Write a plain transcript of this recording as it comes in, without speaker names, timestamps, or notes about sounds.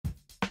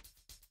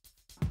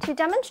To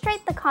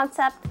demonstrate the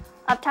concept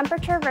of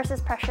temperature versus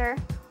pressure,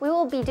 we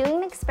will be doing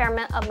an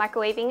experiment of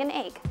microwaving an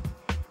egg.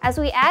 As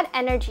we add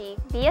energy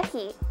via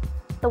heat,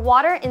 the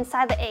water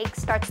inside the egg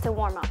starts to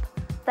warm up.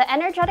 The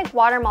energetic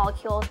water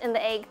molecules in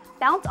the egg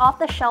bounce off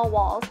the shell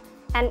walls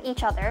and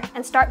each other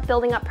and start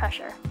building up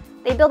pressure.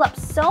 They build up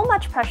so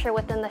much pressure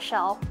within the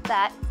shell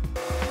that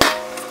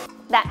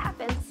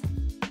happens.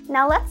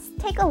 Now let's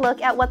take a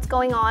look at what's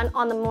going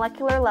on the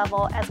molecular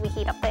level as we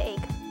heat up the egg.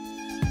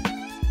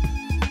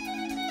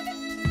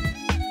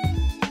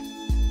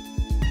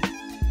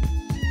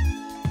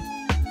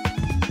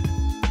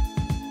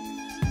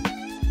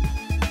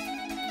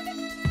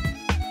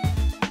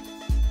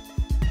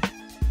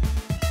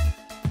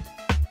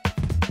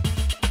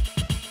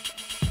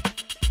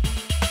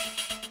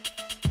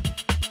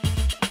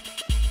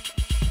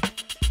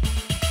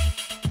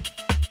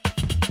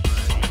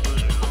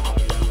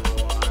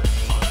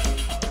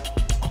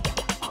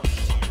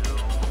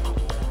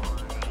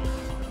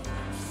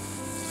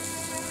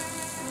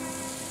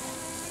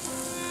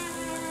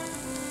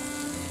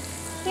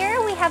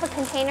 Here we have a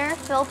container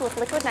filled with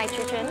liquid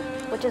nitrogen,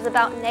 which is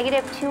about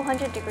negative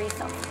 200 degrees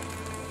Celsius.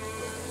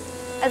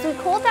 As we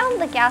cool down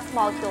the gas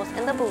molecules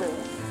in the balloon,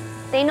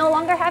 they no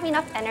longer have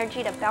enough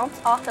energy to bounce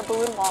off the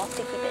balloon walls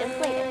to keep it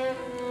inflated.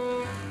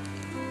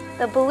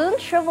 The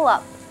balloons shrivel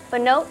up,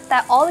 but note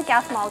that all the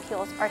gas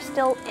molecules are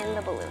still in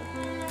the balloon.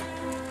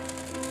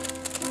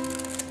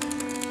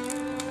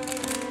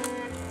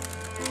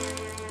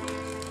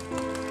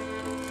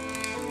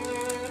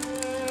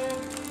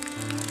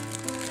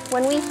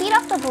 When we heat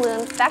up the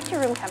balloons back to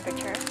room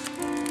temperature,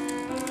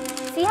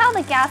 see how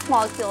the gas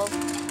molecules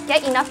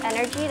get enough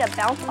energy to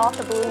bounce off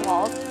the balloon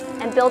walls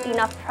and build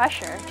enough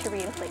pressure to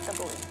reinflate the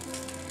balloon.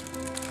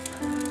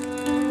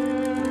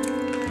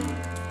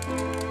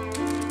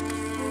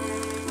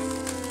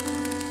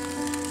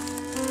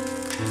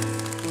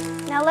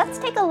 Now let's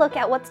take a look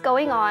at what's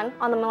going on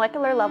the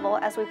molecular level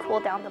as we cool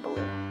down the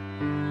balloon.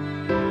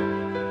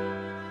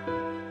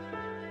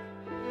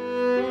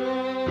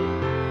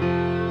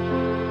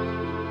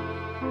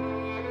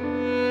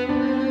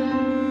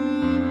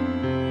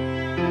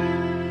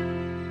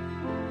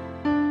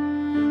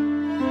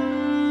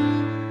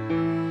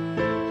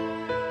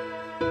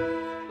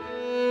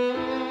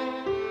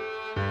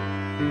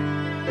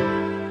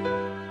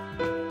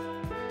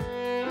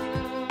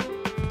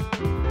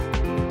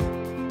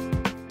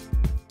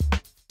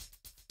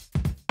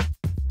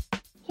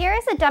 Here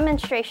is a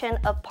demonstration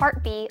of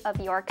part B of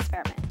your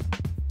experiment.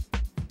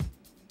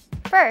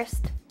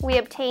 First, we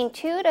obtain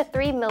 2 to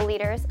 3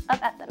 milliliters of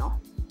ethanol.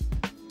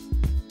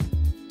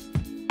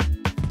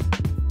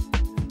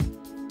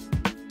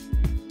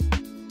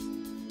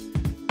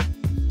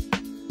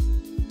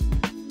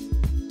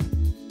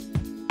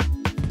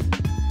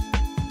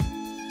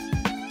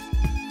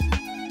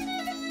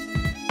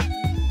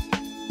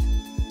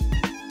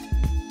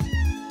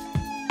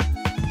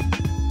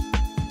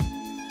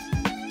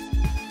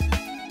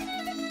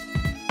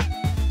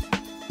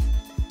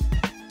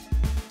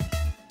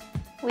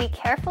 We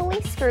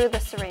carefully screw the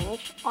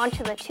syringe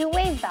onto the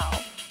two-way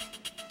valve.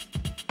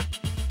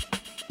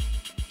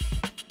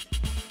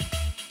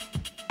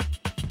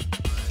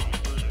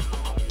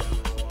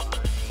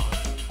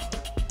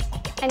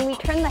 And we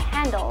turn the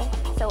handle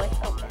so it's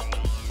open.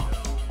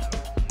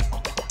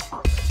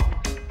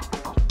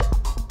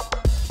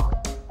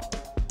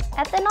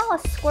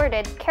 Ethanol is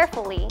squirted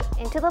carefully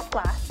into the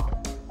flask,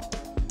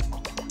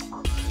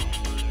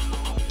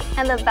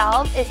 and the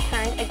valve is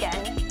turned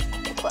again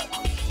to close.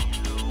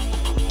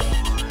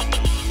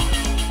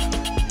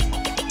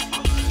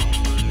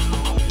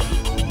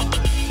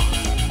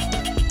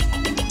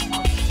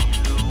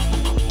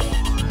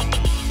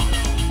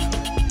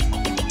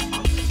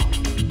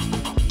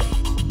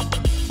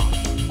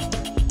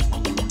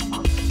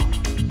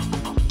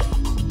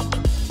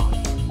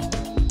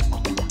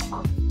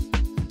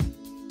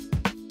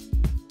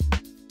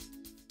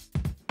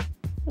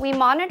 We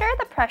monitor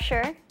the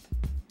pressure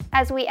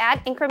as we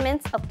add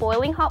increments of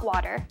boiling hot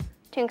water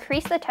to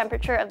increase the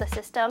temperature of the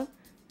system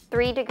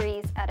 3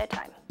 degrees at a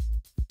time.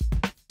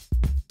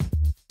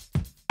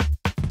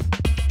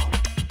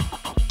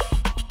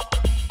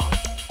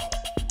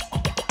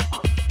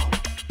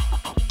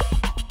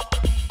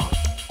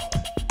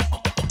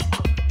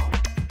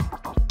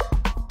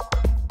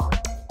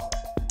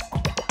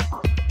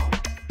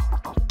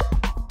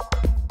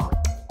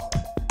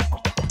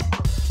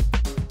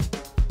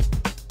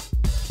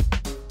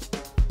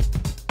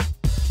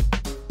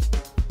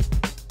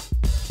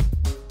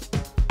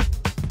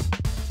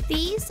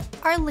 These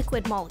are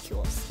liquid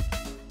molecules.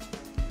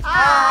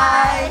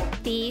 Hi!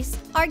 These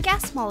are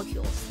gas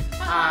molecules.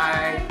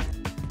 Hi!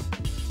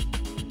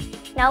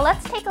 Now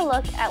let's take a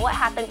look at what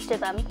happens to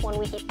them when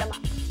we heat them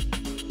up.